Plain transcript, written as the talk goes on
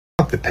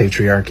the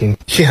patriarchy.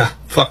 Yeah,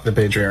 fuck the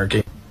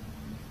patriarchy.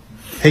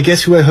 Hey,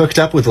 guess who I hooked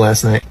up with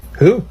last night?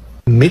 Who?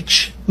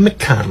 Mitch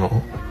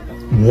McConnell.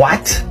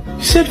 What?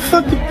 You said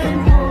fuck the...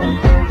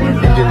 I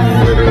didn't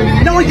mean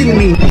literally. No, I didn't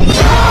mean...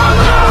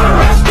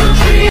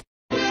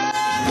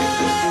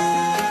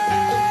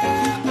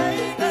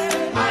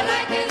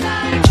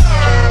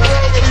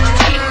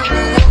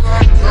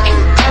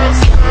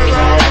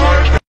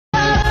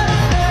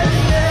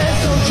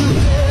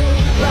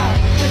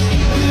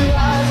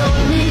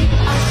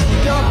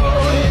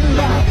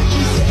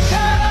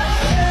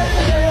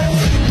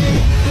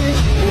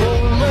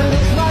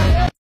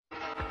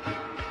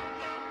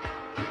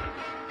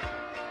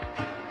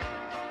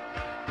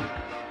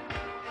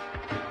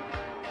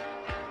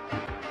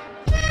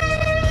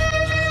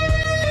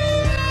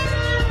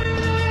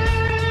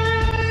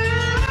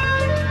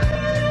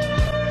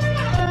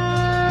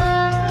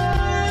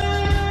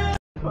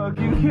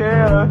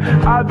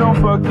 I don't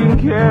fucking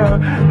care.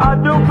 I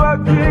don't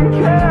fucking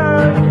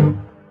care.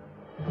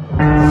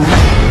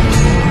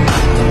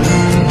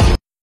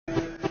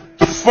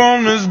 The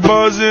phone is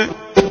buzzing,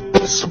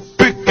 so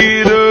pick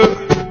it up.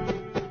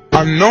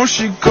 I know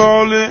she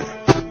calling,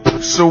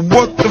 so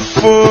what the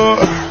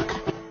fuck?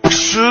 I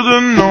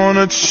should've known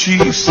a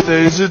cheat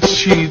stays a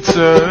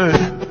cheater.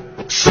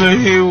 So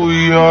here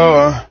we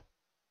are,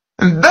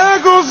 and there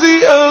goes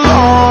the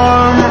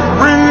alarm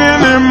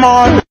ringing in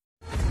my head.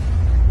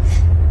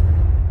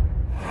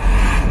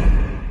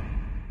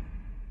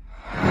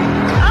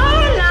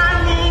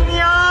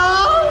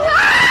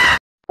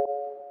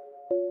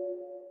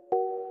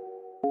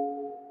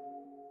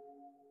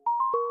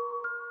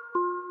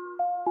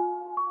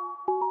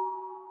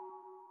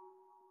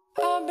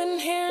 I've been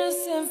hearing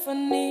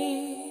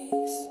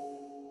symphonies.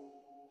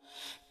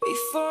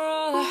 Before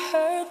all I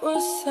heard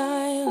was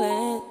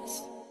silence.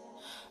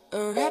 A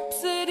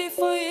rhapsody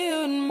for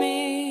you and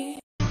me.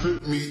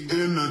 Fit me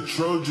in a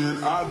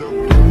Trojan, I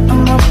don't.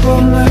 I'm up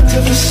all night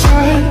to the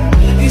sun.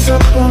 He's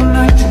up all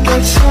night to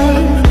get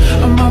some.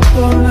 I'm up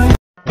all night.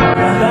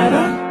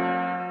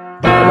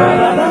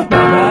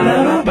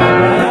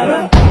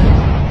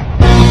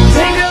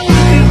 Take a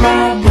look at my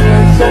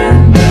boyfriend.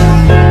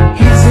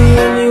 He's the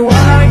only one I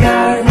got.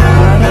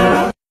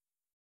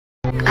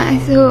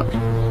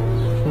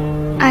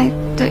 I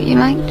thought you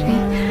liked me.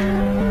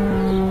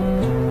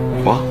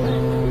 What?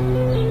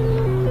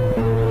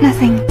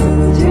 Nothing. I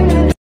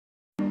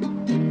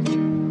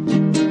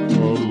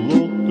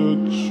looked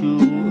at you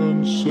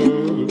and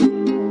said,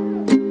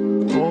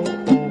 oh, oh,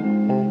 oh.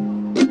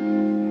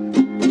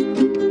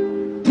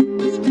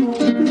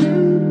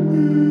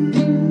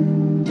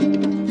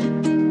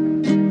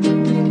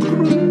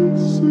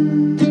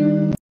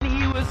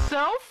 He was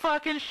so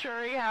fucking sure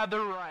he had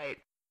the right.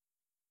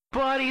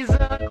 But he's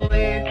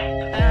ugly,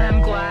 and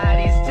I'm glad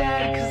he's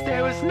dead, cause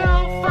there was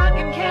no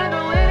fucking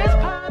candle in his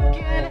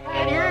pumpkin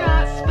head. You're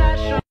not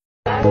special.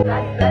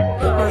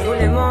 Moi je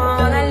voulais m'en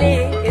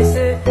aller, et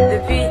ce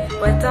depuis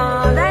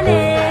autant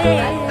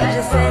d'années.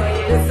 J'essaie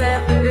de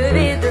faire le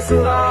vide de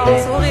son grand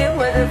sourire,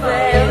 ouais, de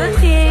faire le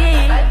tri.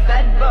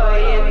 Bad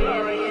boy,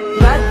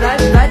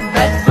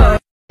 bad boy.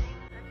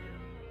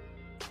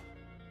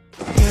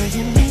 Yeah,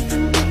 you